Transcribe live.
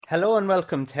Hello and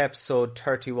welcome to episode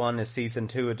 31 of season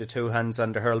 2 of the Two Hands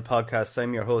on the Hurl podcast.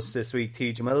 I'm your host this week,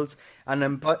 TJ Mills, and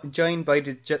I'm joined by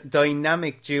the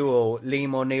dynamic duo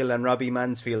Liam O'Neill and Robbie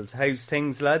Mansfield. How's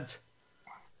things, lads?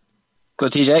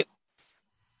 Good, TJ.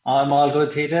 I'm all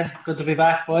good, TJ. Good to be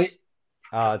back, boy.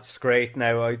 It's great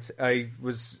now. I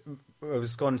was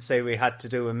going to say we had to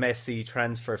do a messy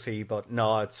transfer fee, but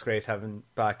no, it's great having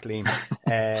back Liam.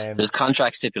 There's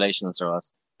contract stipulations for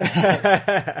us.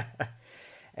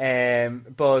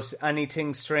 But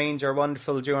anything strange or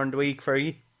wonderful during the week for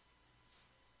you?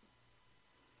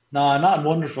 No, not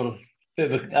wonderful.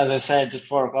 As I said just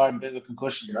before recording, bit of a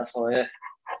concussion. That's why. Yeah.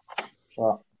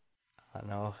 So. I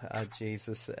know.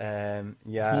 Jesus. I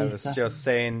was just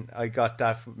saying I got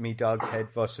that. Me dog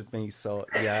headbutted me, so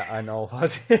yeah, I know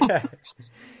what.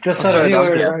 Just so you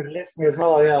were listening as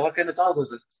well. Yeah, what kind of dog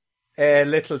was it? A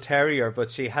little terrier, but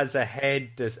she has a head.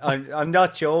 I'm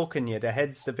not joking you. The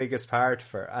head's the biggest part of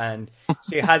her, and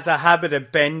she has a habit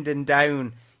of bending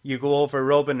down. You go over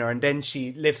rubbing her, and then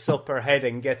she lifts up her head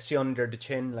and gets you under the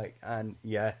chin, like, and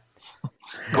yeah.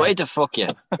 Great to fuck you.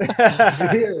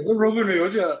 Rubbing me,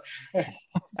 would you?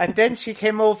 And then she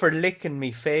came over licking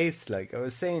me face, like I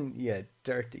was saying, yeah,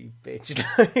 dirty bitch.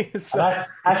 So,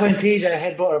 that's when TJ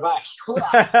headbutt her back.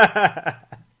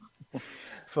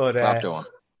 But after one.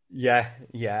 Yeah,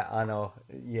 I know.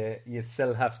 Yeah, you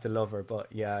still have to love her, but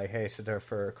yeah, I hated her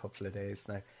for a couple of days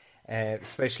now.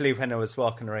 Especially when I was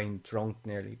walking around drunk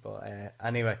nearly. But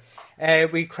anyway,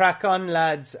 we crack on,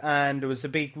 lads, and there was a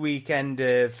big weekend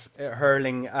of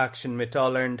hurling action with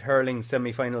All-Ireland hurling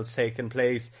semi-finals taking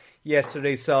place.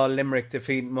 Yesterday saw Limerick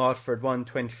defeat Waterford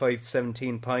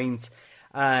 125-17 points,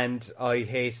 and I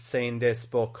hate saying this,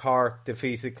 but Cork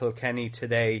defeated Kilkenny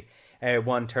today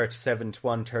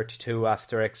 137-132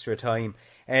 after extra time.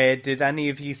 Did any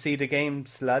of you see the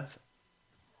games, lads?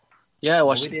 Yeah, I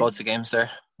watched both the games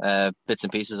there. Bits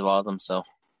and pieces of all of them. So,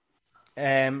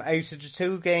 out of the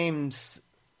two games,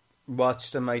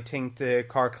 watched them. I think the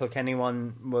Cork Kilkenny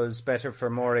one was better for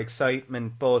more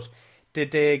excitement. But did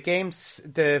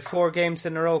the 4 games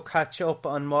in a row, catch up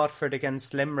on Watford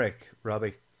against Limerick,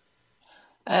 Robbie?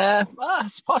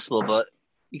 It's possible, but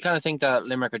you kind of think that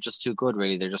Limerick are just too good,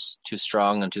 really. They're just too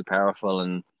strong and too powerful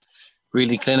and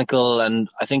really clinical. And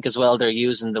I think as well they're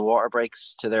using the water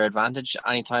breaks to their advantage.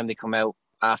 Anytime they come out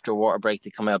after water break, they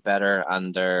come out better,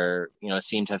 and they're,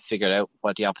 seem to have figured out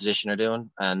what the opposition are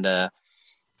doing. And I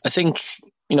think,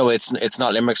 it's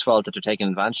not Limerick's fault that they're taking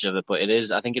advantage of it, but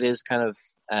I think it is kind of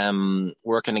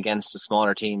working against the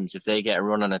smaller teams. If they get a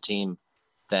run on a team,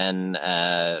 then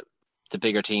the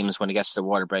bigger teams, when it gets to the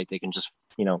water break, they can just,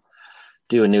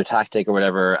 do a new tactic or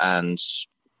whatever, and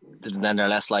then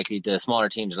the smaller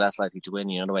teams are less likely to win,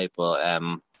 the way. But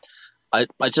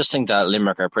I just think that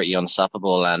Limerick are pretty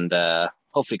unstoppable, and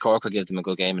hopefully Cork will give them a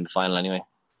good game in the final anyway.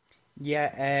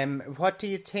 Yeah, what do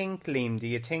you think, Liam? Do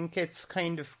you think it's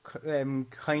kind of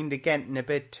getting a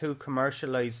bit too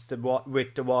commercialised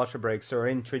with the water breaks, or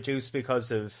introduced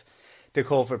because of the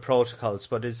COVID protocols?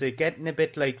 But is it getting a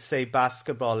bit like, say,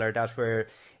 basketball, or that, where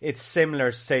it's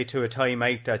similar, say, to a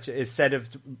timeout, that instead of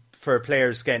for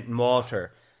players getting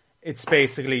water, it's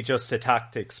basically just a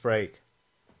tactics break?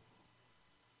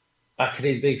 Back to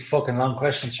these big fucking long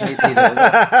questions for me,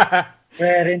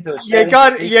 Straight into it. You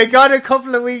got a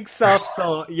couple of weeks off,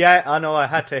 so yeah, I know I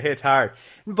had to hit hard.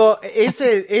 But is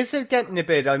it getting a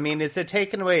bit? I mean, is it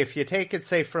taken away? If you take it,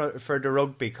 say, for the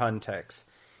rugby context,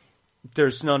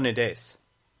 there's none of this.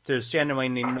 There's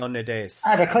genuinely none of this.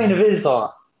 There kind of is,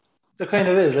 though. There kind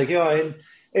of is. Like,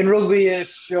 in rugby,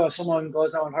 if someone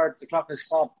goes down hurt, the clock is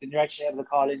stopped, and you're actually able to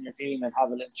call in your team and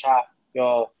have a little chat.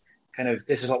 Kind of,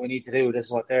 this is what we need to do. This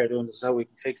is what they're doing. This is how we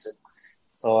can fix it.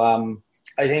 So,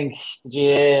 I think the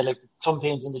GAA, like some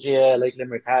teams in the GAA, like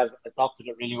Limerick, have adopted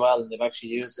it really well, and they've actually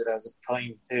used it as a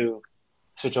time to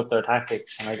switch up their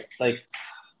tactics. And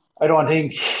I don't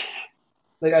think,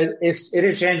 it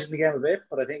is changing the game a bit,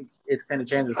 but I think it's kind of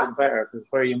changing for the better, because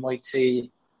where you might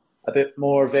see a bit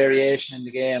more variation in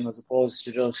the game as opposed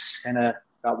to just kind of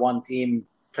that one team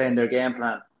playing their game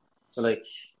plan. So,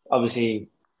 obviously,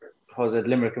 was it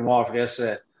Limerick and Waterford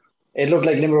yesterday? It looked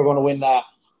like Limerick were going to win that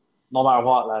no matter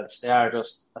what, lads. They are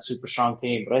just a super strong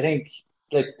team. But I think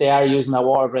they are using that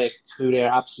water break to their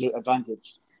absolute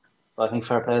advantage. So I think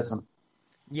fair play to them.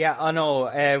 Yeah, I know.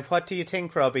 What do you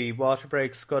think, Robbie? Water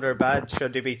breaks, good or bad?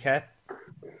 Should they be kept?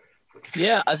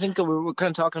 Yeah, I think we were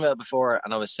kind of talking about it before,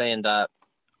 and I was saying that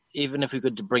even if we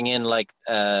could bring in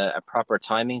a proper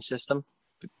timing system,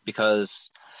 because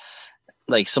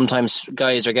sometimes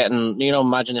guys are getting,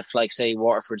 imagine if say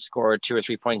Waterford scored 2 or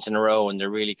 3 points in a row and they're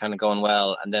really kind of going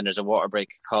well, and then there's a water break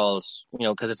called,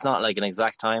 because it's not like an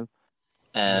exact time.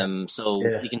 So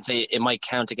you can say it might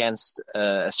count against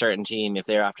a certain team if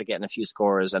they're after getting a few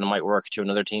scores, and it might work to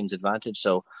another team's advantage.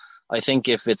 So I think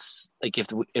if it's like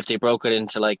if they broke it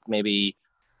into like maybe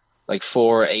like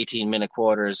 4 18-minute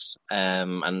quarters,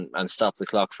 and stop the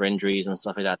clock for injuries and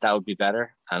stuff like that, that would be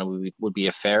better, and would be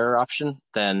a fairer option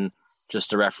than just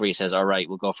the referee says, all right,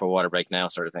 we'll go for a water break now,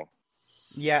 sort of thing.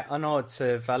 Yeah, I know it's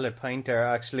a valid point there.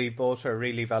 Actually, both are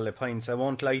really valid points. I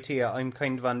won't lie to you, I'm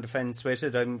kind of on the fence with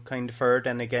it. I'm kind of for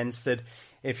and against it.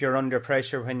 If you're under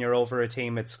pressure when you're over a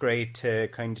team, it's great to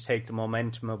kind of take the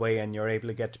momentum away and you're able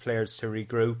to get the players to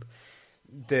regroup.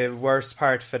 The worst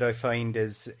part of it, I find,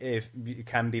 is if it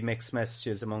can be mixed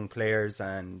messages among players,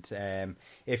 and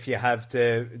if you have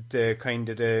the kind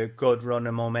of the good run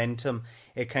of momentum,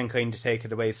 it can kind of take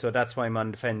it away. So that's why I'm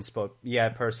on the fence. But yeah,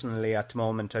 personally, at the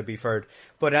moment, I'd be for it.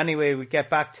 But anyway, we get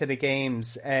back to the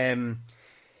games.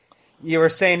 You were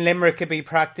saying Limerick could be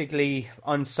practically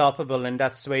unstoppable, and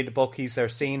that's the way the bookies are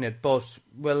seeing it. But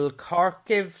will Cork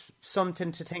give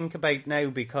something to think about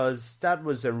now? Because that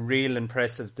was a real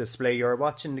impressive display. You were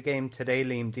watching the game today,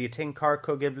 Liam. Do you think Cork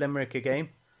could give Limerick a game?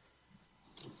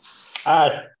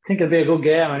 I think it'll be a good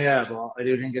game, and yeah, but I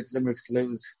do think it's Limerick's to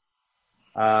lose.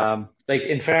 Like,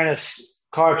 in fairness,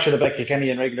 Cork should have bet Kilkenny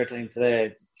in regular time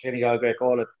today. Kilkenny got a great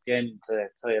goal at the end to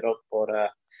tie it up, but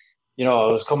it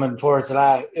was coming towards the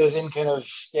last. It was in kind of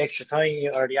the extra time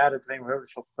or the added time, whatever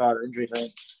the fuck got it, injury time,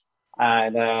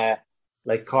 and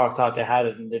like Cork thought they had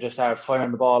it, and they just started firing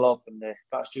the ball up, and they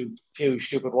got a few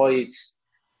stupid wides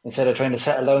instead of trying to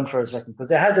settle down for a second, because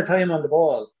they had the time on the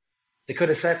ball. They could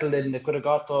have settled in. They could have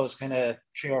got those kind of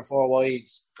 3 or 4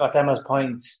 wides, got them as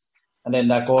points. And then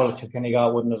that goal Kilkenny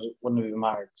got wouldn't have even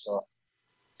mattered. So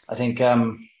I think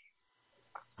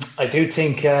I do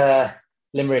think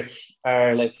Limerick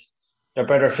are like, they're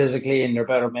better physically and they're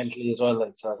better mentally as well.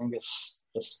 Like, so I think it's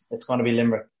going to be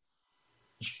Limerick.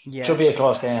 Yeah. Should be a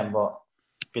close game, but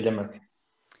be Limerick.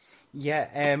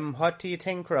 Yeah. What do you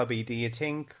think, Robbie? Do you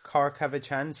think Cork have a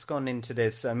chance going into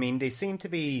this? I mean, they seem to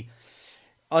be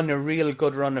on a real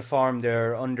good run of form.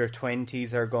 Their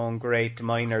under-20s are going great. The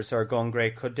minors are going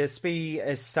great. Could this be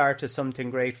a start of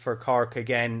something great for Cork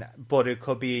again, but it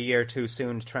could be a year too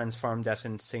soon to transform that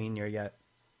into senior yet?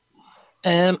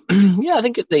 Yeah, I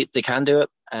think they can do it.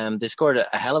 They scored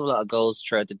a hell of a lot of goals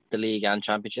throughout the league and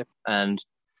championship, and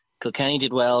Kilkenny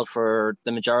did well for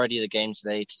the majority of the game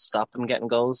today to stop them getting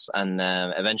goals, and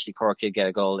eventually Cork did get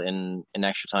a goal in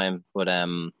extra time, but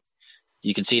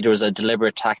you can see there was a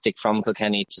deliberate tactic from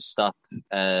Kilkenny to stop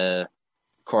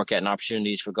Cork getting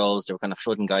opportunities for goals. They were kind of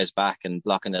flooding guys back and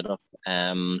blocking it up.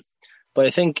 But I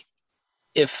think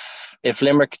if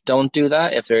Limerick don't do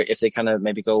that, if they kind of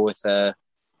maybe go with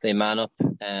they man up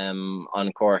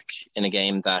on Cork in a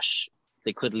game, that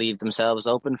they could leave themselves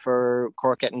open for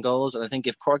Cork getting goals. And I think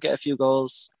if Cork get a few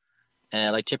goals,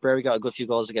 like Tipperary got a good few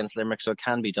goals against Limerick, so it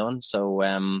can be done.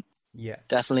 So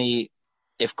definitely,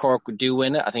 if Cork do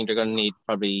win it, I think they're going to need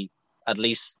probably at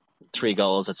least 3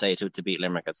 goals, I'd say, to beat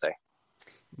Limerick, I'd say.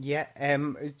 Yeah,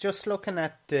 just looking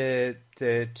at the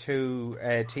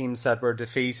 2 teams that were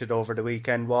defeated over the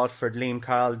weekend, Waterford, Liam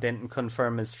Carroll didn't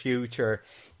confirm his future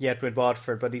yet with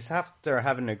Waterford, but he's after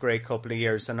having a great couple of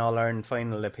years, an All-Ireland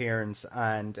final appearance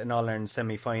and an All-Ireland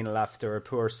semi-final after a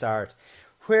poor start.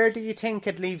 Where do you think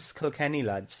it leaves Kilkenny,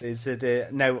 lads? Is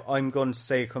it now, I'm going to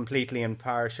say completely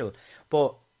impartial,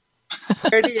 but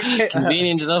where do you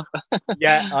convenient enough?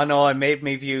 Yeah, I know, I made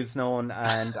my views known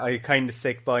and I kind of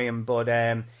stick by him, but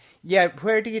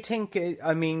where do you think,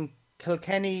 I mean,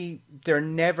 Kilkenny, they're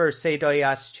never say die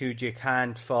attitude, you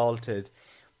can't fault it,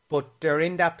 but they're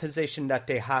in that position that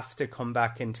they have to come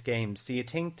back into games. Do you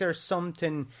think there's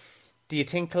something, do you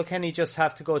think Kilkenny just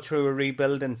have to go through a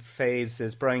rebuilding phase?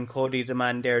 Is Brian Cody the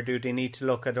man there? Do they need to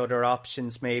look at other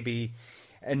options, maybe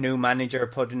a new manager,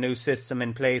 put a new system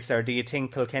in place, or do you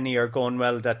think Kilkenny are going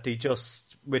well, that they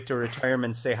just, with the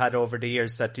retirements they had over the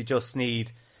years, that they just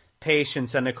need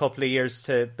patience and a couple of years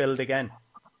to build again?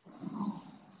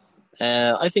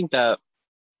 I think that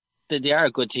they are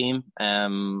a good team.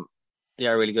 They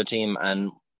are a really good team,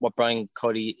 and what Brian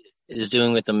Cody is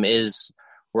doing with them is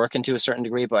working to a certain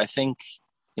degree, but I think,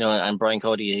 and Brian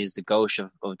Cody is the gauche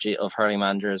of hurling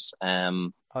managers.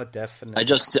 Oh, definitely. I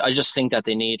just think that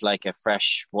they need like a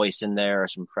fresh voice in there, or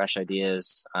some fresh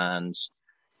ideas, and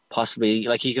possibly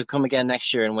like he could come again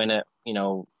next year and win it,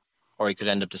 or he could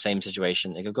end up the same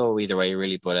situation. It could go either way,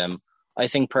 really. But I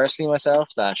think personally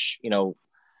myself that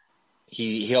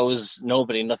he owes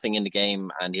nobody nothing in the game,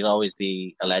 and he'll always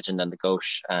be a legend and the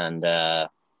gauche. And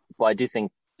but I do think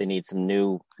they need some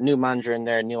new manager in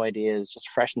there, new ideas, just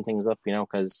freshen things up,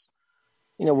 because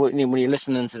when you're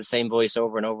listening to the same voice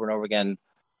over and over and over again,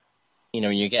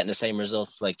 you're getting the same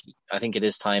results. Like, I think it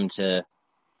is time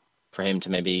for him to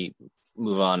maybe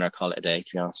move on or call it a day,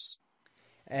 to be honest.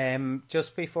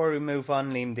 Just before we move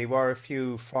on, Liam, there were a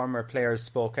few former players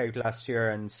spoke out last year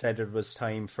and said it was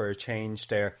time for a change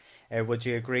there. Would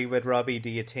you agree with Robbie? Do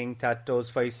you think that those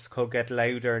voices could get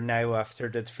louder now after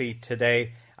the defeat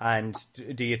today? And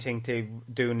do you think they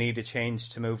do need a change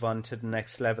to move on to the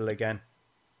next level again?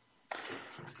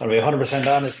 I'll be 100%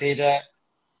 honest, TJ.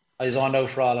 I zoned out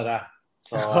for all of that.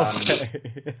 So,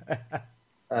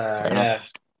 yeah,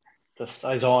 just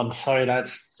I zoned. Sorry,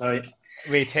 lads. Sorry.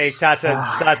 We take that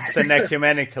as that's an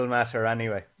ecumenical matter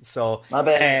anyway. So, my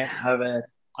bad. I'm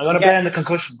going to blame the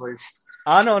concussion, boys.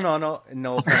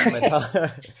 No problem at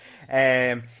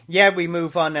all. We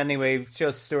move on anyway.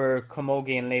 Just our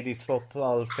Camogie ladies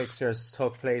football fixtures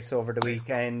took place over the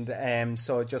weekend.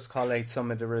 So just call out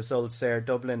some of the results there.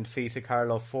 Dublin defeated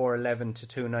Carlow 4-11 to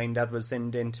 2-9. That was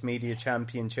in the Intermediate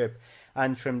Championship.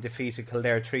 Antrim defeated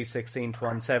Kildare 3-16 to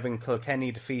 1-7.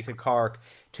 Kilkenny defeated Cork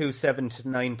 2-7 to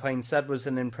 9 points. That was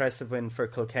an impressive win for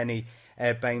Kilkenny.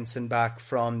 Bouncing back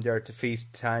from their defeat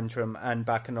to Antrim and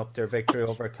backing up their victory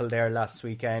over Kildare last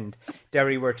weekend.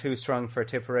 Derry were too strong for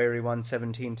Tipperary,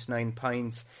 117 to 9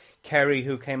 points. Kerry,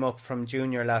 who came up from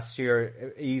junior last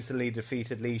year, easily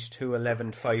defeated Laois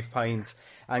 2-11 to 5 points.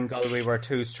 And Galway were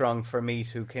too strong for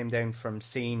Meath, who came down from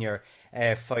senior,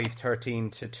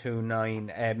 5-13 to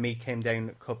 2-9. Meath came down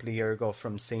a couple of years ago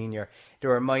from senior. There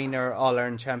were minor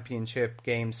All-Ireland Championship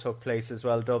games took place as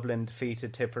well. Dublin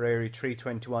defeated Tipperary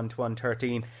 3-21 to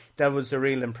 1-13. That was a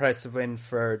real impressive win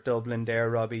for Dublin there,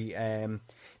 Robbie.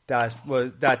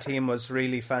 That team was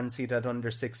really fancied at under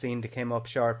 16. They came up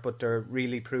short, but they're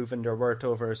really proving their worth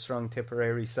over a strong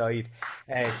Tipperary side.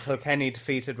 Kilkenny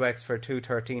defeated Wexford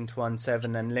 2-13 to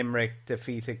 1-7, and Limerick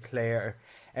defeated Clare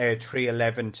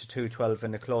 3-11 to 2-12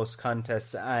 in a close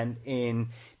contest. And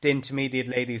in the Intermediate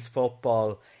Ladies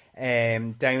Football,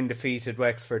 Down defeated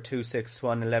Wexford 2-6 to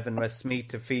 1-11. Westmeath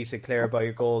defeated Clare by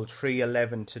a goal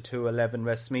 3-11 to 2-11.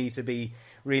 Westmeath to be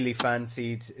really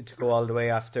fancied to go all the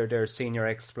way after their senior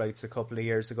exploits a couple of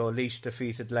years ago. Laois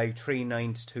defeated Lag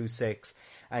 3-9 to 2-6,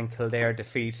 and Kildare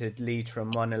defeated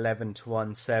Leitrim 1-11 to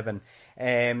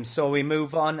 1-7. So we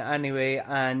move on anyway,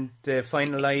 and the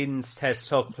final Lions test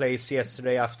took place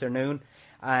yesterday afternoon,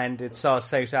 and it saw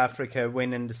South Africa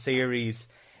winning the series.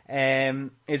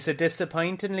 Is it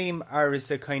disappointing, Liam, or is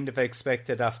it kind of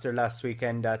expected after last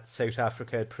weekend that South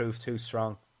Africa had proved too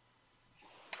strong?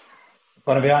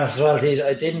 I'm going to be honest as well, TJ,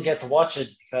 I didn't get to watch it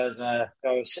because I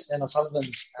was sitting in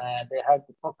O'Sullivan's and they had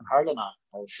the fucking hurling on.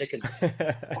 I was sick of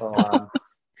it. So,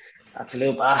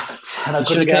 absolute bastards. And I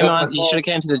couldn't get on. You should have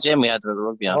came to the gym. We had the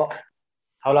rugby on. Oh,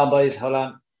 hold on, boys. Hold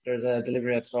on. There's a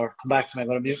delivery at the door. Come back to me. I'm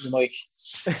going to mute the mic.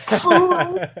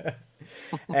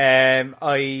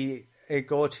 I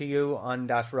go to you on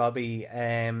that, Robbie.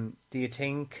 Do you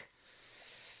think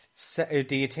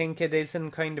it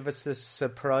isn't kind of a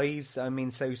surprise? I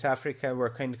mean, South Africa were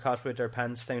kind of caught with their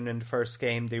pants down in the first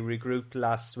game. They regrouped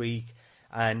last week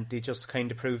and they just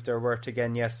kind of proved their worth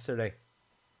again yesterday.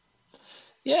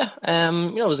 Yeah,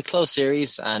 it was a close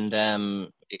series, and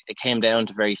it came down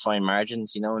to very fine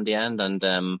margins, in the end.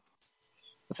 And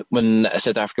when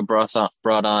South Africa brought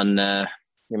on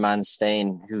your man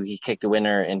Steyn, who he kicked the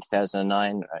winner in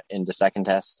 2009 in the second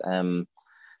test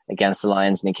against the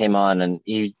Lions, and he came on and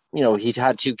he'd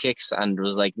had two kicks and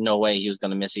was like, no way he was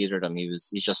going to miss either of them. He's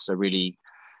just a really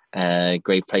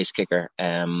great place kicker.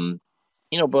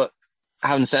 But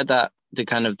having said that,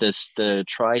 the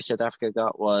try South Africa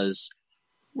got was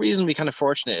reasonably kind of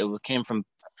fortunate. It came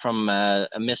from a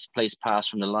misplaced pass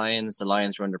from the Lions. The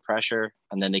Lions were under pressure,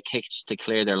 and then they kicked to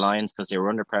clear their lines because they were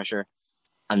under pressure.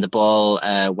 And the ball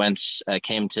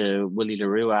came to Willie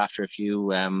Leroux after a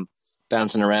few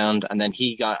bouncing around, and then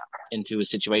he got into a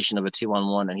situation of a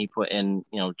 2-on-1, and he put in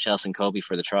Chelsea Kobe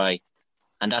for the try,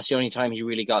 and that's the only time he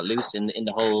really got loose in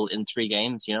the whole in 3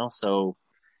 games. So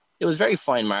it was very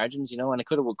fine margins, and it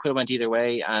could have went either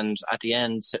way. And at the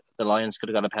end, the Lions could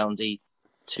have got a penalty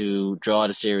to draw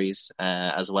the series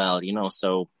as well.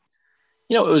 So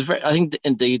it was very. I think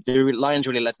the Lions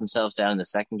really let themselves down in the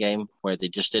second game, where they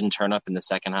just didn't turn up in the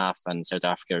second half, and South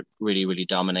Africa really, really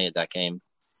dominated that game.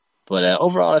 But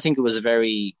overall, I think it was a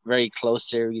very, very close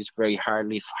series, very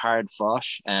hard fought.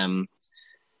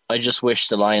 I just wish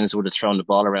the Lions would have thrown the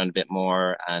ball around a bit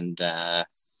more and,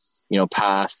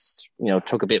 passed,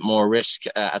 took a bit more risk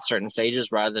at certain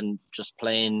stages rather than just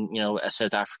playing, a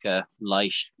South Africa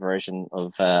light version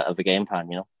of a game plan,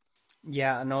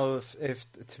 Yeah, I know. If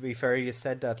to be fair, you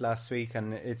said that last week,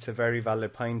 and it's a very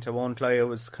valid point. I won't lie, I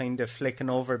was kind of flicking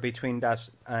over between that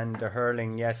and the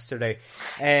hurling yesterday.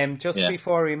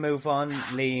 Before we move on,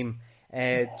 Liam,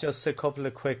 Just a couple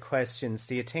of quick questions.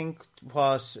 Do you think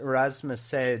what Erasmus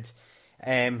said,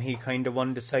 he kind of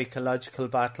won the psychological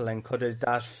battle, and could have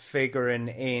that figuring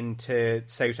into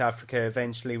South Africa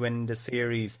eventually winning the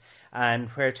series? And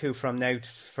where to from now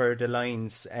for the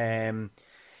Lions? I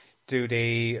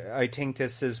think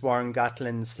this is Warren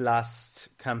Gatlin's last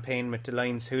campaign with the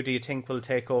Lions. Who do you think will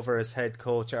take over as head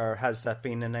coach, or has that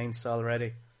been announced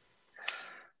already?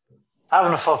 I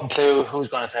haven't a fucking clue who's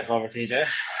going to take over, TJ.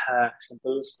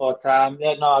 But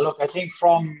look, I think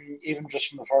even just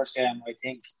from the first game, I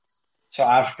think South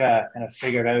Africa kind of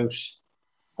figured out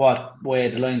what way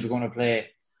the Lions were going to play,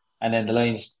 and then the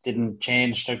Lions didn't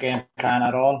change their game plan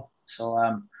at all. So,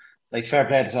 fair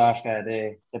play to South Africa.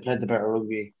 They played the better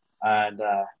rugby, and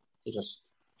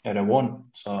they won.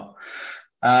 So,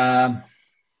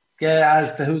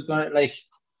 as to who's going to,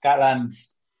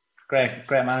 Gatland's great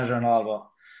manager and all, but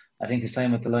I think his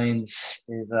time with the Lions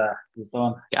is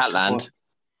done. Gatland.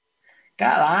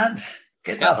 Get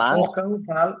that fuck out,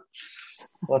 pal.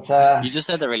 But you just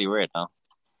said that really weird now.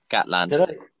 Gatland.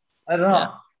 Did I don't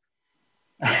know.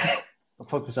 Yeah. I'll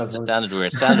fuck myself. It sounded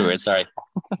weird. Sorry.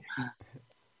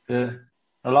 Yeah.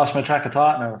 I lost my track of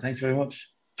thought now. Thanks very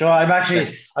much, Joe. I'm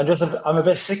a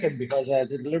bit sickened because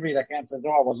the delivery that came to the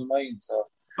door wasn't mine. So.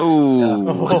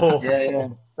 Ooh. Yeah.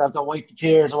 I have to wipe the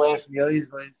tears away from the eyes,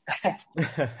 boys.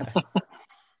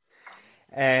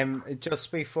 Just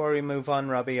before we move on,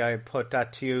 Robbie, I put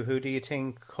that to you. Who do you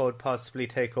think could possibly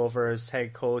take over as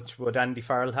head coach? Would Andy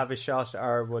Farrell have a shot,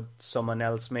 or would someone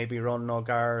else, maybe Ron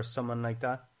Nogar or someone like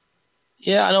that?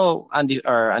 Yeah, I know Andy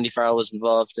Farrell was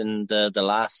involved in the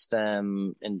last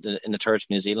in the tour to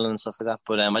New Zealand and stuff like that.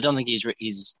 But I don't think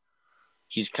he's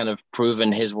kind of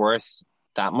proven his worth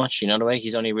that much. You know the way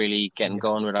he's only really getting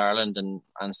going with Ireland and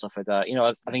stuff like that. You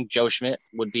know, I think Joe Schmidt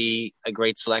would be a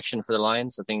great selection for the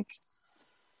Lions. I think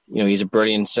he's a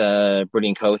brilliant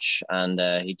coach, and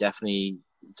he definitely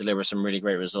delivers some really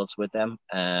great results with them.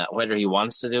 Whether he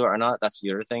wants to do it or not, that's the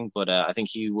other thing. But I think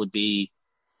he would be,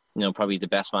 probably the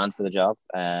best man for the job.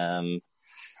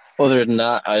 Other than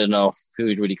that, I don't know who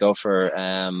would really go for.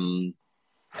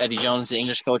 Eddie Jones, the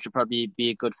English coach, would probably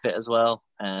be a good fit as well.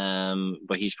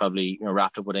 But he's probably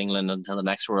wrapped up with England until the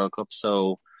next World Cup.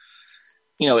 So,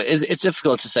 it's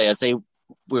difficult to say. I'd say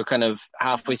we're kind of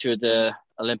halfway through the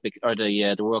Olympic or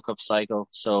the World Cup cycle.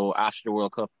 So after the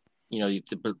World Cup, you'd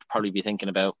probably be thinking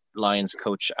about Lions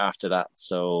coach after that.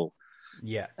 So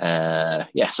yeah.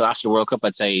 So after the World Cup,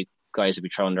 I'd say guys would be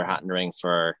throwing their hat in the ring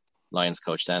for Lions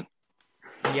coach then.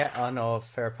 Yeah, I know,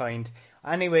 fair point.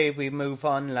 Anyway, we move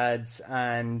on, lads,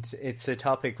 and it's a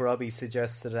topic Robbie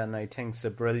suggested, and I think it's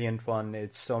a brilliant one.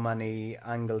 It's so many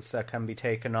angles that can be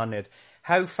taken on it.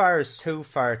 How far is too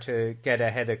far to get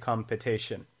ahead of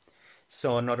competition?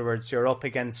 So, in other words, you're up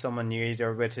against someone, you're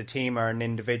either with a team or an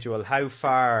individual. How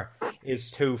far is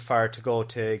too far to go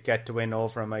to get the win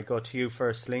over him? I go to you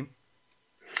first, Liam.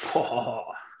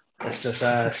 Let's just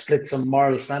split some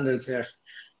moral standards here.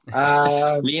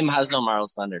 Liam has no moral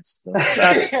standards. So.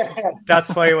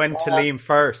 That's why I went to Liam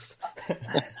first.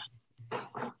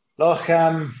 Look,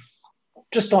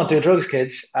 just don't do drugs,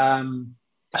 kids.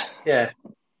 Yeah,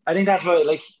 I think that's what.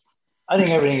 I think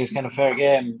everything is kind of fair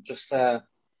game. Just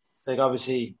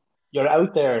obviously you're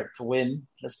out there to win.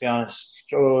 Let's be honest.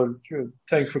 Sure,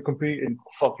 thanks for competing.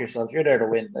 Fuck yourself. You're there to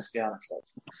win. Let's be honest.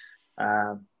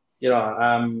 I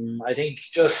think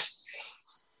just.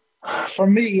 For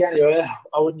me, anyway,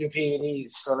 I wouldn't do PEDs,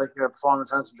 so your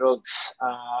performance-enhancing drugs.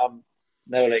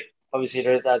 Now, obviously,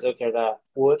 there's lads out there that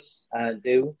would and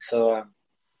do, so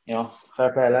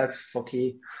fair play, lads, fuck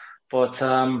you. But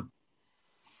that's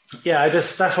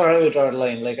where I would draw the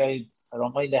line. I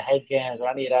don't mind the head games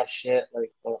or any of that shit.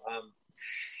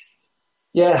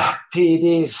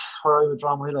 PEDs where I would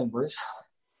draw my line, boys.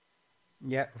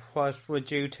 Yeah, what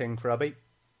would you think, Robbie?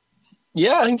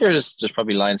 Yeah, I think there's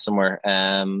probably lines somewhere.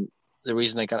 The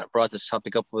reason I kind of brought this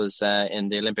topic up was in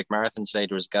the Olympic marathon today,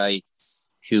 there was a guy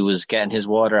who was getting his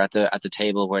water at the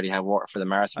table where they have water for the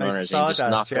marathon runners. He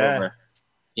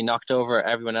knocked over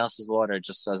everyone else's water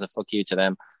just as a fuck you to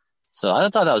them. So I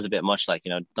thought that was a bit much.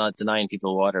 Not denying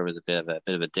people water was a bit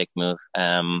of a dick move.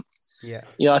 I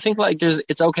think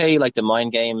it's okay, the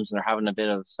mind games, and they're having a bit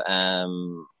of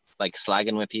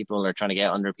slagging with people or trying to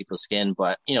get under people's skin.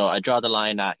 But, I draw the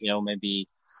line at, maybe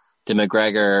the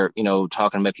McGregor,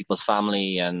 talking about people's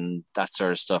family and that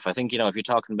sort of stuff. I think, if you're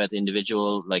talking about the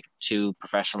individual, two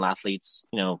professional athletes,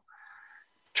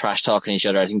 trash talking each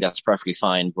other, I think that's perfectly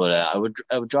fine. But I would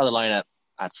draw the line at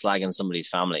slagging somebody's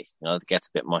family. It gets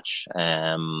a bit much.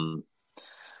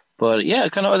 But yeah,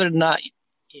 kind of other than that,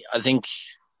 I think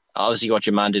obviously what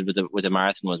your man did with the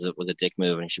marathon was a dick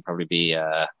move, and he should probably be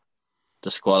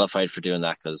disqualified for doing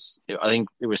that, because I think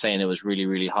they were saying it was really,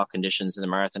 really hot conditions in the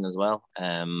marathon as well.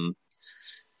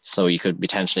 So you could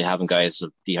potentially having guys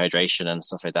with dehydration and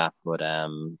stuff like that. But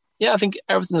yeah, I think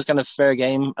everything's kind of fair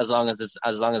game as long as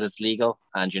it's legal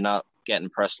and you're not getting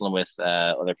personal with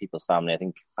other people's family. I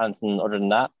think anything other than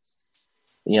that,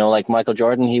 like Michael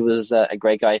Jordan, he was a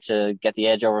great guy to get the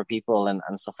edge over people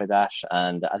and stuff like that.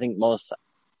 And I think most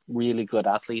really good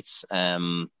athletes,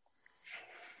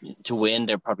 to win,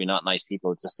 they're probably not nice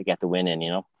people just to get the win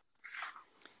in,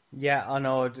 Yeah, I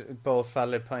know, both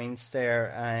valid points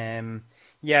there.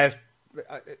 Yeah,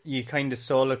 you kind of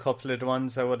stole a couple of the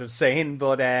ones I would have said,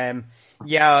 but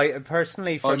yeah, I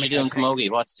personally, what would you do in Camogie?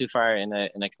 What's too far in a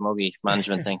Camogie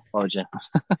management thing? What would you?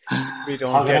 We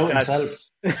don't get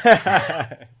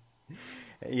that.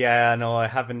 Yeah, no, I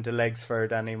haven't the legs for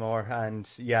it anymore, and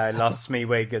yeah, I lost me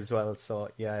wig as well, so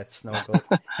yeah, it's no good.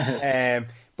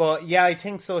 But yeah, I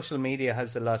think social media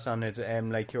has a lot on it.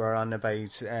 Like you were on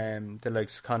about the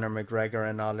likes of Conor McGregor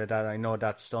and all of that. I know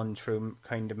that's done through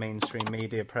kind of mainstream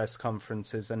media, press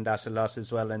conferences, and that a lot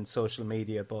as well in social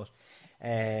media. But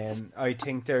I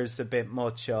think there's a bit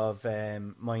much of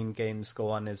mind games go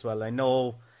on as well. I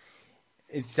know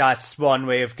that's one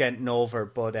way of getting over,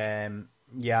 but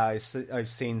yeah, I've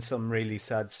seen some really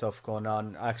sad stuff going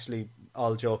on. Actually,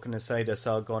 all joking aside, I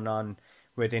saw going on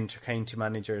with intercounty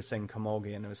managers in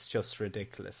Camogie, and it was just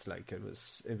ridiculous. Like it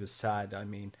was sad. I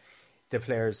mean, the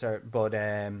players are, but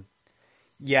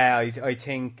yeah, I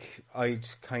think I'd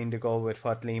kind of go with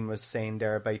what Liam was saying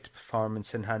there about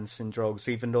performance enhancing drugs,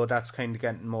 even though that's kind of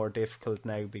getting more difficult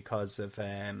now because of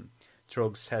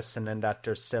drugs testing and that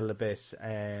there's still a bit.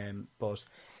 But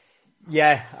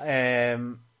yeah,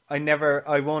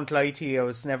 I won't lie to you, I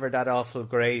was never that awful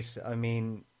great. I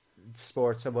mean,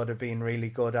 sports I would have been really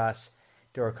good at,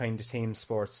 they were kind of team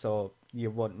sports, so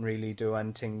you wouldn't really do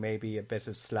anything, maybe a bit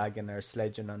of slagging or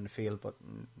sledging on the field, but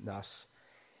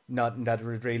nothing that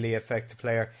would really affect the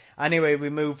player. Anyway, we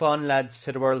move on, lads,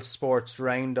 to the World Sports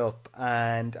Roundup,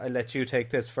 and I'll let you take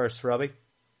this first, Robbie.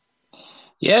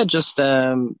 Yeah, just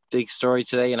big story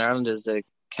today in Ireland is the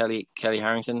Kelly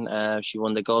Harrington. She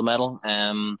won the gold medal.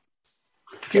 I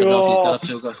don't know if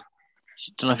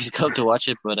he's got up to watch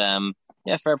it, but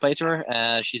yeah, fair play to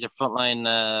her. She's a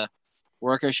frontline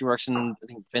worker. She works in, I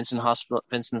think, Vincent's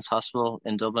Hospital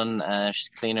in Dublin. She's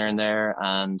a cleaner in there,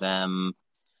 and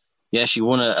yeah, she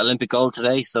won an Olympic gold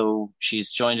today. So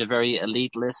she's joined a very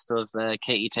elite list of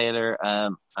Katie Taylor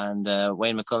and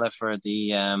Wayne McCullough for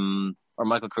the or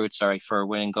Michael Crute, sorry, for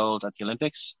winning gold at the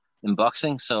Olympics in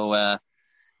boxing. So I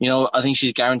think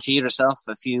she's guaranteed herself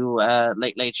a few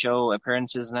late show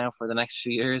appearances now for the next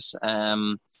few years.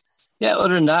 Yeah,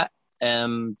 other than that,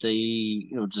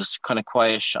 just kind of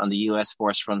quiet on the US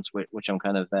sports fronts, which I'm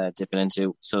kind of dipping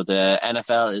into. So the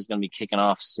NFL is going to be kicking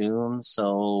off soon.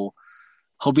 So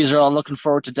hope you are all looking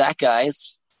forward to that,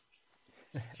 guys.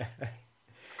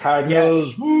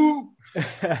 Cardinals, woo!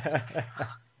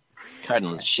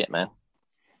 Cardinals, shit, man.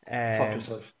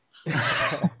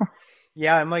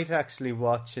 Yeah, I might actually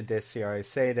watch it this year. I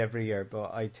say it every year,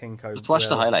 but I think I just watch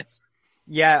the highlights.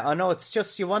 Yeah, I know. It's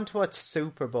just you want to watch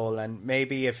Super Bowl, and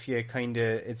maybe if you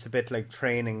it's a bit like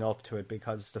training up to it,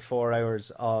 because the 4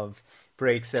 hours of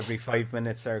breaks every 5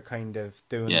 minutes are kind of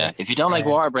doing. Yeah, if you don't like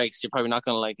water breaks, you're probably not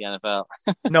going to like the NFL.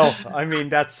 No, I mean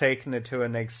that's taking it to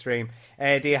an extreme.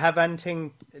 Do you have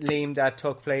anything, Liam, that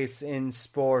took place in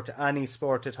sport, any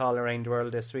sport at all around the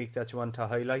world this week that you want to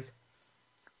highlight?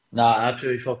 No,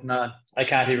 absolutely fucking not. I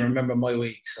can't even remember my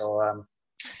week, so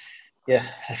yeah.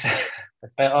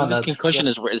 This concussion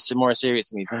is more serious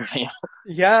than you think.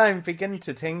 Yeah, I'm beginning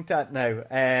to think that now.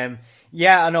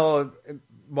 Yeah, I know.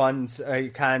 Once I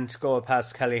can't go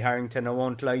past Kelly Harrington. I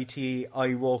won't lie to you.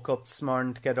 I woke up this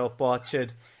morning to get up, watch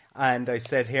it, and I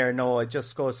said, "Here, no, I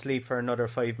just go sleep for another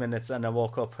 5 minutes." And I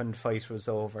woke up when the fight was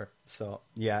over. So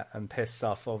yeah, I'm pissed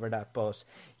off over that. But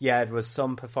yeah, it was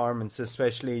some performance,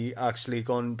 especially actually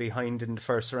going behind in the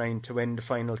first round to win the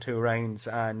final 2 rounds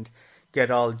and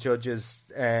get all judges'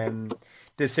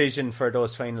 decision for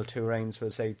those final 2 rounds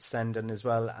was outstanding as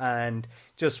well. And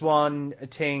just one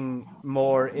thing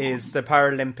more is the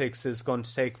Paralympics is going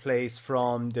to take place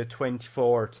from the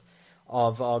 24th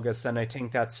of August, and I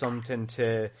think that's something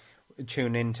to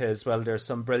tune into as well. There's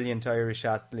some brilliant Irish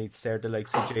athletes there, the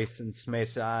likes of Jason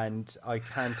Smith, and I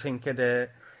can't think of the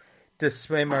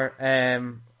swimmer.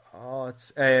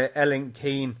 It's Ellen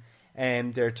Keane.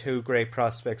 They're 2 great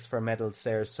prospects for medals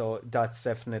there, so that's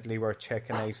definitely worth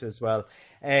checking out as well.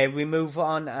 We move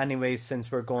on anyway,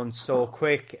 since we're going so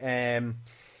quick.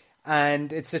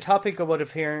 And it's a topic I would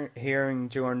have hearing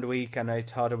during the week, and I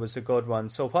thought it was a good one.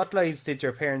 So what lies did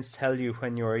your parents tell you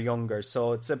when you were younger?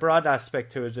 So it's a broad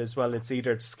aspect to it as well. It's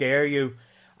either to scare you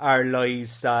or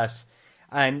lies that,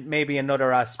 and maybe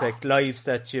another aspect, lies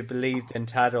that you believed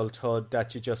into adulthood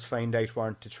that you just find out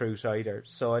weren't the truth either.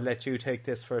 So I'll let you take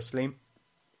this first, Liam.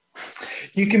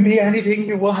 You can be anything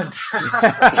you want.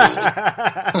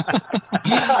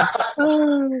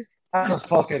 That's a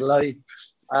fucking lie.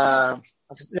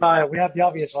 Yeah, we have the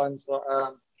obvious ones, but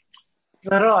I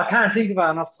don't know. I can't think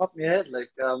about it off the top of my head. Like,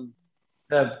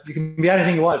 you can be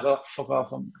anything you want, but fuck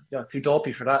off. I'm too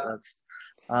dopey for that, lads.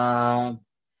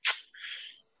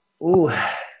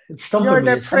 It's stumping You're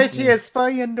me. the prettiest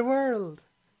boy in the world.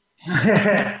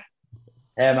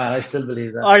 Yeah, man, I still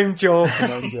believe that. I'm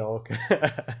joking.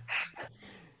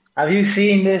 Have you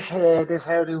seen this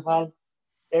hairdo, man?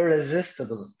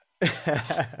 Irresistible.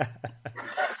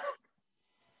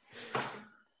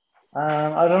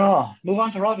 I don't know. Move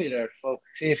on to Robbie there, folks.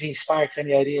 See if he sparks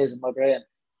any ideas in my brain.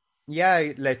 Yeah,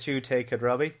 I'll let you take it,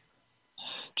 Robbie.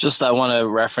 Just I want to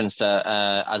reference that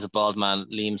as a bald man,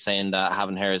 Liam saying that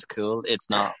having hair is cool. It's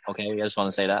not, okay? I just want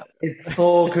to say that. It's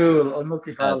so cool.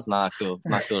 Unlucky pal. It's not cool.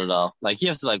 Not cool at all. Like, you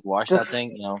have to, like, wash that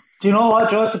thing, you know? Do you know what?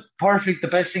 Do you know what the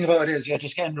best thing about it is? You're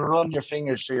just getting to run your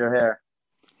fingers through your hair.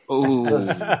 Ooh.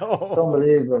 It's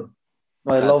unbelievable.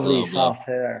 My lovely soft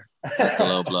hair. That's a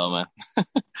low blow, man.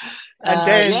 And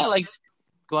then... yeah, like,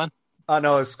 go on. Oh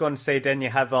no, I was going to say then you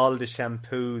have all the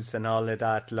shampoos and all of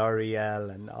that, L'Oreal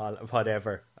and all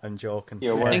whatever. I'm joking.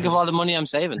 Think of all the money I'm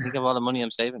saving. Think of all the money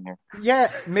I'm saving here. Yeah,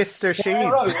 Mr. Sheen.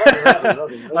 Robbie.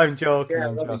 I'm joking. Yeah,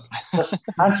 I'm joking. Just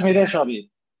answer me this, Robbie.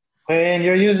 When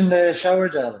you're using the shower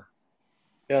gel,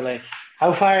 you're like,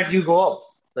 how far do you go up?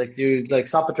 Like, do you like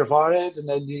stop at your forehead and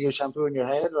then you shampoo in your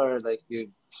head, or like you?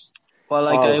 Well,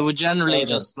 like I would generally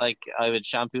just like I would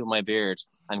shampoo my beard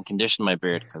and condition my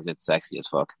beard because it's sexy as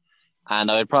fuck.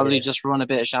 And I would probably just run a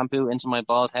bit of shampoo into my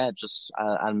bald head just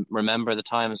and remember the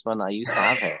times when I used to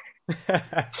have hair.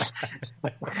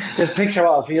 Just picture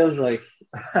what it feels like.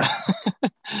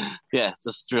 Yeah,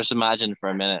 just imagine for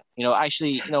a minute. You know,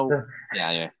 actually, yeah,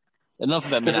 anyway. Enough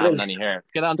about me not having any hair.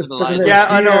 Get on to the lies. Yeah,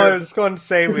 I know, I was going to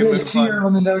say we move on. Tear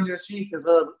running down your cheek as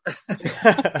well.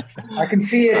 I can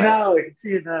see it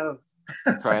now.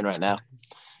 Crying right now.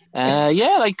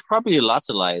 Yeah, like probably lots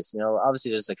of lies. You know, obviously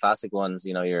there's the classic ones.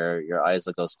 You know, your eyes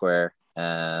will go square.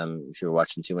 If you're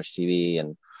watching too much TV,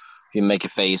 and if you make a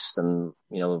face, and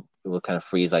you know it will kind of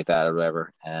freeze like that or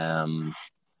whatever.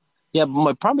 Yeah,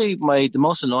 but the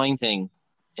most annoying thing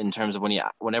in terms of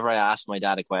whenever I ask my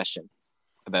dad a question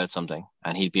about something,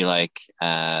 and he'd be like,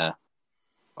 or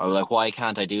like, why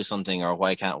can't I do something, or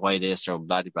why this, or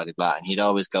blah blah blah blah, and he'd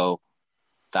always go,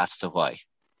 that's the why.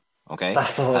 Okay,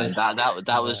 that's the why. And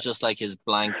that was just like his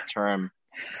blank term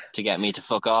to get me to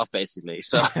fuck off, basically.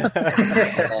 So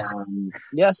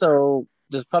yeah, so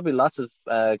there's probably lots of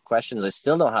questions I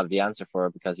still don't have the answer for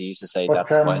because he used to say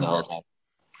that's why the whole time.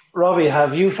 Robbie,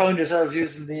 have you found yourself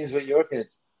using these with your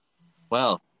kids?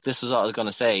 Well, this was what I was going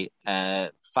to say.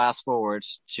 Fast forward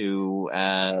to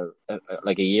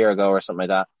like a year ago or something like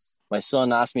that. My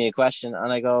son asked me a question,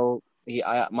 and I go,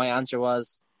 my answer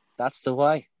was, "That's the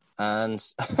why." And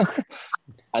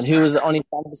and who was the only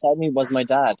standing beside me was my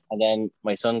dad. And then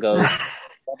my son goes,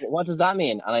 "What does that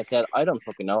mean?" And I said, "I don't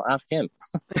fucking know. Ask him."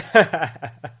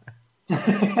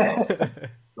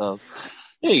 So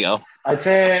there you go. I'd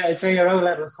say your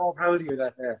outlet was so proud of you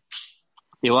that day.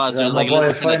 He was. There was like a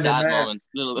little kind of dad moments,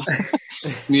 little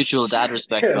mutual dad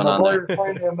respect going on there.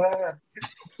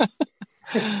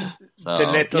 So, the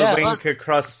little wink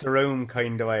across the room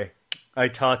kind of way. I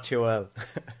taught you well.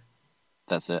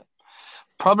 That's it.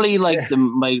 Probably like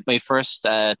my first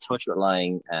touch with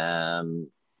lying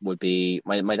would be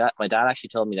my dad. My dad actually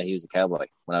told me that he was a cowboy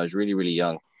when I was really, really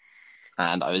young.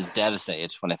 And I was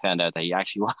devastated when I found out that he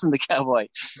actually wasn't a cowboy.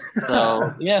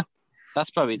 So yeah,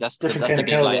 that's the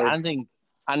big lie.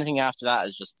 Anything after that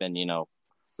has just been,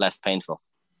 less painful.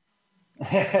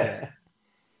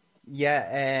 Yeah,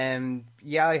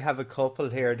 I have a couple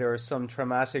here. There are some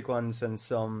traumatic ones and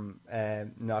some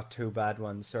not too bad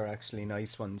ones, or actually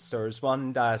nice ones. There's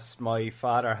one that my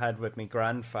father had with my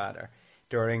grandfather.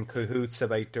 They were in cahoots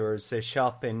about there was a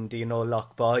shop in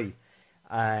Lochboy,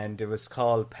 and it was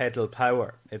called Pedal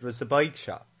Power. It was a bike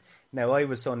shop. Now, I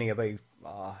was only about,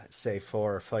 say,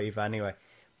 4 or 5 anyway.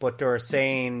 But they were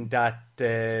saying that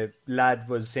the lad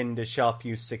was in the shop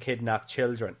used to kidnap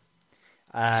children.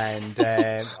 And,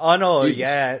 yeah,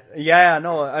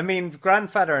 no. I mean,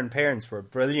 grandfather and parents were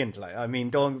brilliant.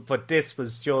 But this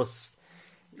was just,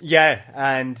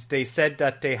 and they said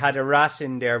that they had a rat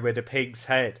in there with a pig's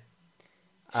head.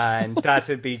 and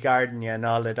that'd be Gardenia and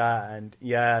all of that. And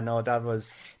yeah, no, that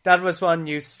was one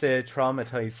used to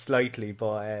traumatize slightly.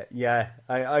 But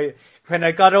I when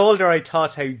I got older, I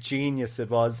thought how genius it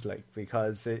was, like,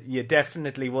 because you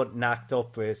definitely wouldn't act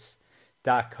up with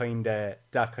that kind of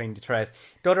threat.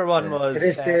 The other one was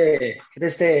to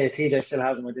this day, TJ still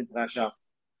hasn't went into that shop.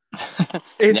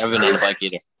 Never been on a bike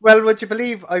either. Well, would you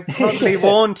believe I probably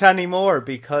won't anymore,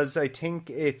 because I think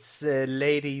it's a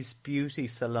ladies' beauty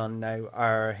salon now,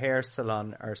 or hair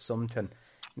salon or something.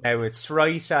 Now it's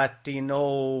right at, do you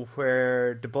know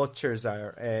where the butchers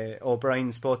are?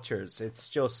 O'Brien's Butchers. It's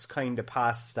just kind of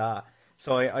past that.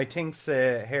 So I think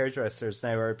the hairdressers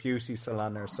now are a beauty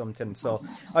salon or something. So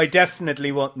I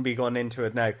definitely wouldn't be going into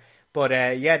it now. But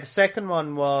the second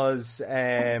one was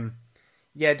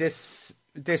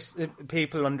this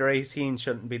people under 18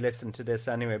 shouldn't be listening to this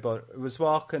anyway, but I was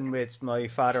walking with my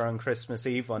father on Christmas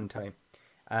Eve one time,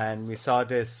 and we saw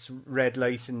this red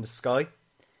light in the sky,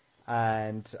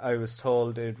 and I was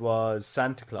told it was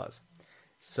Santa Claus.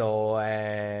 So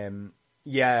I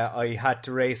had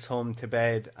to race home to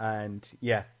bed, and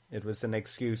it was an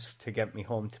excuse to get me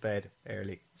home to bed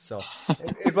early. So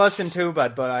it wasn't too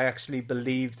bad, but I actually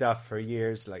believed that for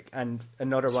years. Like, and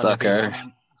another one. Sucker.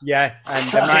 Yeah, and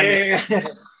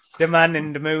the man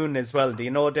in the moon as well. Do you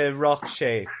know the rock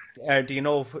shape? Do you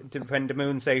know when the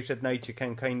moon's out at night, you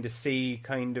can kind of see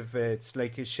it's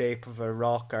like a shape of a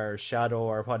rock or shadow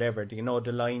or whatever. Do you know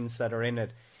the lines that are in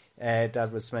it?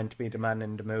 That was meant to be the man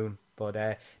in the moon.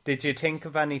 But did you think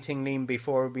of anything, Liam,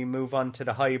 before we move on to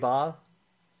the high ball?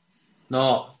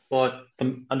 No, but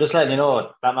I'm just letting you know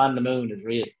that man in the moon is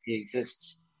real. He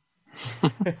exists.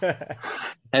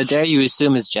 How dare you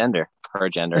assume his gender? Her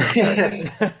gender.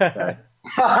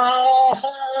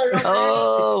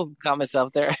 Oh, caught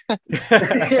myself there.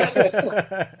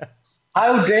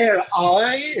 How dare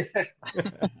I?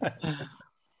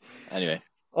 Anyway.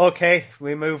 Okay,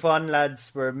 we move on,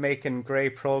 lads. We're making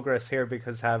great progress here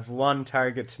because I have one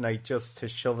target tonight just to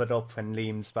shove it up when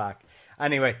Liam's back.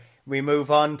 Anyway, we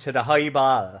move on to the high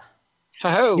ball.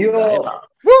 Oh,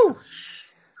 woo!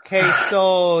 Okay,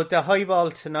 so the high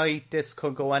ball tonight, this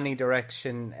could go any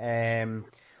direction.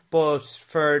 But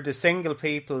for the single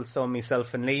people, so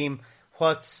myself and Liam,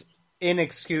 what's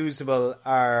inexcusable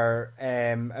are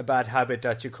a bad habit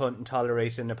that you couldn't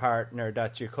tolerate in a partner,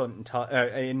 that you couldn't,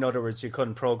 in other words, you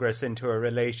couldn't progress into a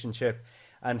relationship.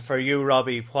 And for you,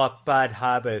 Robbie, what bad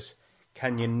habit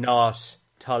can you not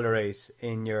tolerate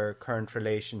in your current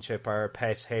relationship or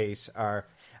pet hate?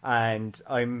 And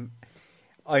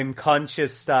I'm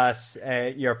conscious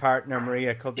that your partner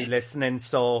Maria could be listening,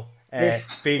 so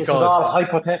this be is good. all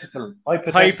hypothetical.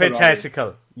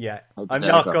 Hypothetical. Yeah.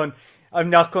 Hypothetical. I'm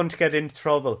not going to get into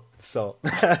trouble. So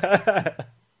yeah,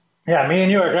 me and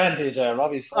you are granted,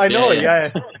 Robbie's. I know,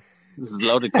 yeah. This is a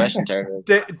loaded question, Terry.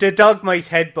 The dog might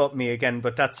headbutt me again,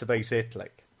 but that's about it.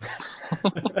 Like.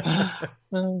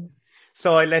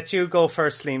 So I let you go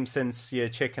first, Liam, since you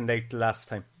chickened out the last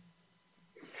time.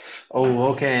 Oh,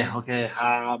 okay.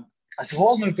 I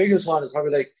suppose my biggest one is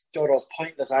probably like those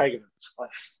pointless arguments,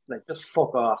 like just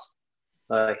fuck off,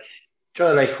 like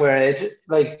where it's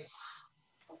like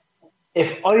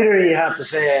if either you have to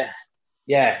say,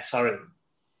 yeah, sorry,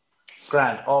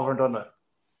 grand, over and done with,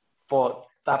 but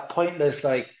that pointless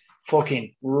like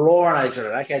fucking roaring at each other,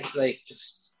 that gets like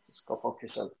just go fuck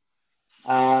yourself.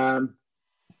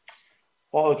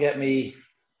 What would get me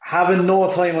having no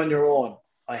time on your own?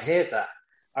 I hate that.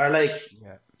 Or like,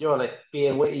 like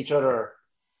being with each other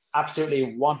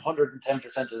absolutely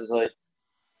 110% of the time.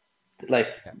 Like,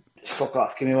 fuck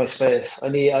off, give me my space. I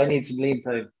need some lead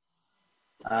time.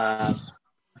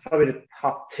 Probably the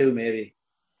top two, maybe.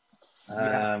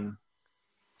 A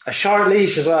short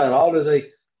leash as well. Always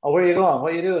like, oh, where are you going?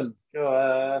 What are you doing? Who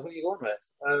are you going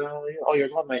with? You're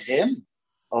going with him?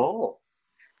 Oh.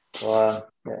 So,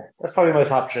 that's probably my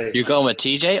top three. You're going with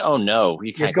TJ? Oh no,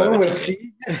 you can't go with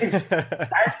TJ.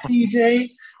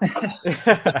 TJ.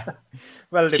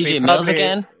 Well, TJ Mills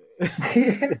again?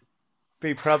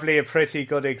 Be probably a pretty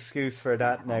good excuse for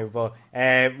that now. But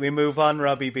we move on,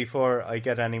 Robbie, before I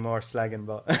get any more slagging.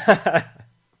 But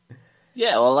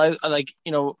yeah, well, I like,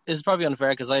 it's probably unfair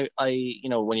because I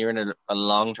when you're in a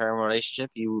long-term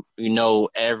relationship, you know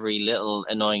every little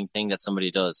annoying thing that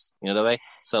somebody does. You know the way.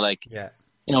 So like,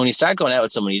 when you start going out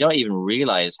with someone, you don't even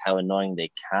realize how annoying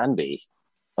they can be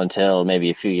until maybe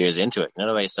a few years into it. You know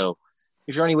the way. So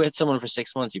if you're only with someone for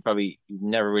 6 months, you're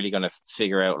never really going to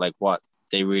figure out like what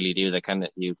they really do that kind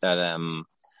of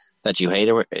that you hate,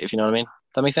 or if you know what I mean.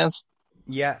 That makes sense?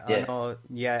 Yeah,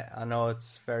 I know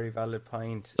it's a very valid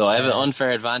point. So I have an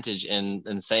unfair advantage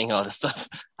in saying all this stuff.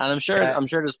 And I'm sure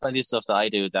there's plenty of stuff that I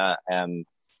do that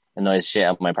annoys shit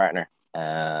out of my partner.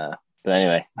 But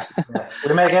anyway,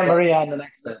 We may get Maria on the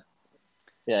next day.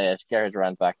 yeah, she get her to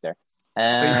rant back there.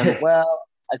 Well,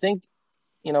 I think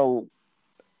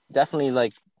definitely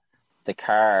like the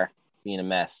car being a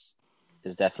mess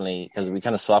is definitely because we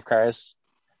kind of swap cars.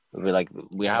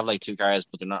 We have like two cars,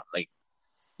 but they're not like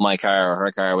my car or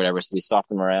her car or whatever. So we swap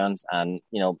them around, and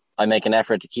I make an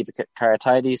effort to keep the car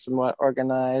tidy, somewhat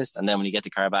organized. And then when you get the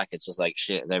car back, it's just like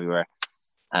shit everywhere,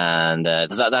 and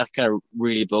that kind of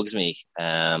really bugs me.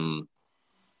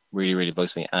 Really, really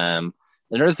bugs me.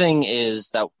 Another thing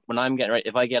is that when I'm getting ready,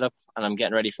 if I get up and I'm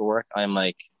getting ready for work, I'm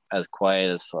like as quiet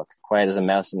as fuck, quiet as a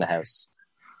mouse in the house.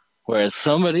 Whereas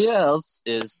somebody else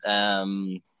is,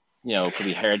 could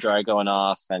be hairdryer going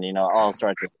off and, all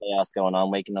sorts of chaos going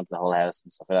on, waking up the whole house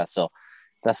and stuff like that. So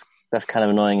that's kind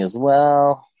of annoying as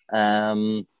well.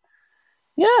 I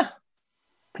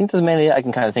think there's mainly I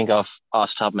can kind of think of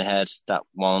off the top of my head that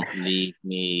won't leave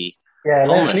me. Yeah,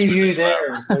 let's leave you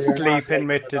there. Sleeping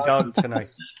with the dog tonight.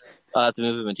 I have to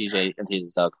move him and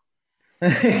TJ's dog.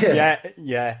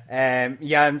 Yeah.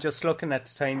 I'm just looking at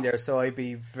the time there, so I'd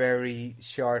be very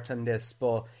short on this.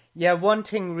 But yeah, one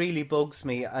thing really bugs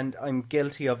me, and I'm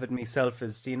guilty of it myself,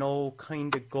 is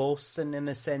kind of ghosting in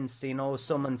a sense.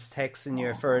 Someone's texting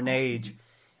you for an age,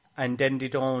 and then they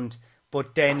don't.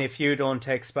 But then if you don't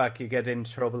text back, you get in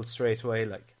trouble straight away.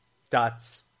 Like that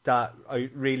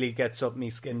really gets up me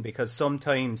skin, because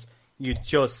sometimes you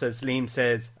just, as Liam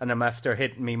said, and I'm after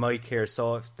hitting me mic here,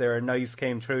 so if there are noise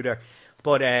came through there.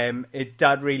 But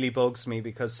that really bugs me,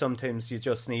 because sometimes you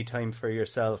just need time for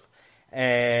yourself.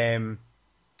 Other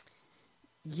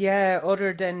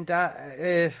than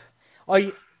that,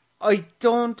 I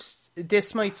don't.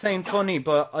 This might sound funny,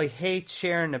 but I hate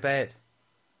sharing a bed,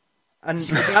 and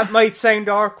that might sound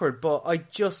awkward, but I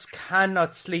just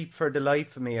cannot sleep for the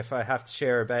life of me if I have to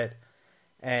share a bed.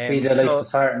 Peter likes to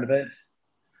fart in the bed.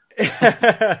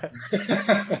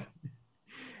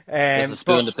 Just a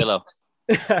spoon the pillow.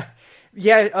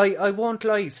 Yeah, I won't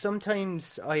lie.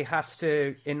 Sometimes I have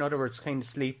to, in other words, kind of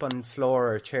sleep on the floor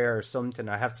or a chair or something.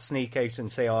 I have to sneak out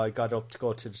and say, I got up to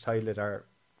go to the toilet or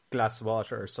glass of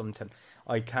water or something.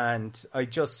 I can't. I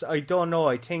don't know.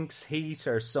 I think it's heat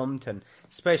or something,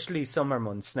 especially summer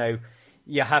months. Now,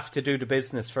 you have to do the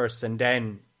business first and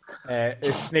then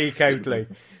sneak out, like.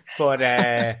 But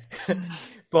yeah.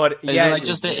 Is it like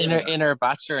just the inner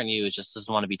bachelor in you just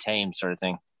doesn't want to be tamed sort of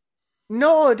thing?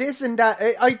 No, it isn't that.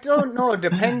 I don't know. It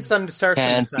depends on the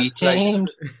circumstance. Can't be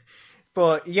tamed.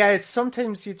 But yeah,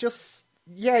 sometimes you just,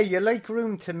 you like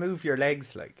room to move your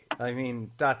legs. Like, I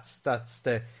mean, that's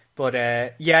the. But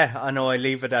I know I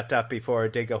leave it at that before I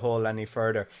dig a hole any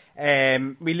further.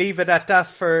 We leave it at that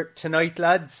for tonight,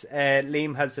 lads.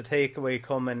 Liam has a takeaway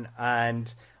coming,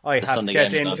 and I have to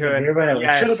get into it.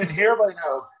 Yeah. Should have been here by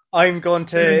now. I'm going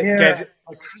to get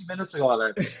like 3 minutes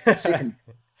ago.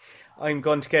 I'm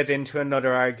going to get into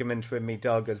another argument with me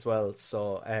dog as well.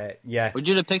 So, Would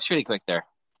you do the picture really quick there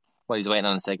while he's waiting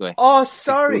on the segue? Oh,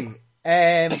 sorry.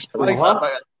 Picks of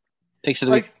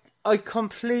the week. I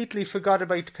completely forgot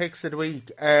about the picks of the week.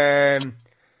 Not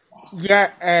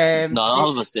all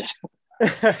of us did.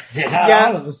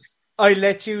 I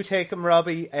let you take him,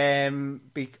 Robbie. I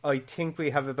think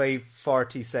we have about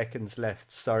 40 seconds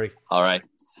left. Sorry. All right.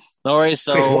 No worries.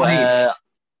 So,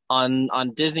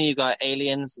 on Disney, you got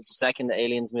Aliens. It's the second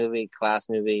Aliens movie, class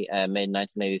movie, made in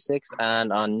 1986.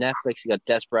 And on Netflix, you got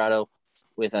Desperado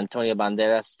with Antonio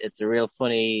Banderas. It's a real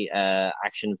funny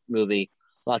action movie.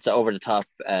 Lots of over-the-top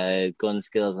gun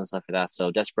skills and stuff like that. So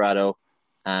Desperado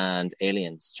and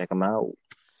Aliens. Check them out.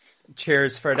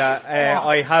 Cheers for that.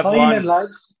 I have one.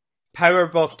 Power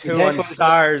Book 2 on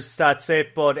Stars. That's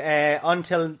it. But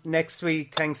until next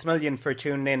week, thanks a million for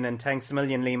tuning in. And thanks a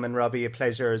million, Liam and Robbie. A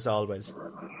pleasure as always.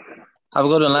 Have a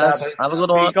good one, lads. Have a good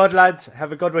one. Be good, lads.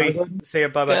 Have a good week. See you.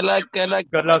 Bye-bye. Good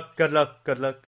luck. Good luck.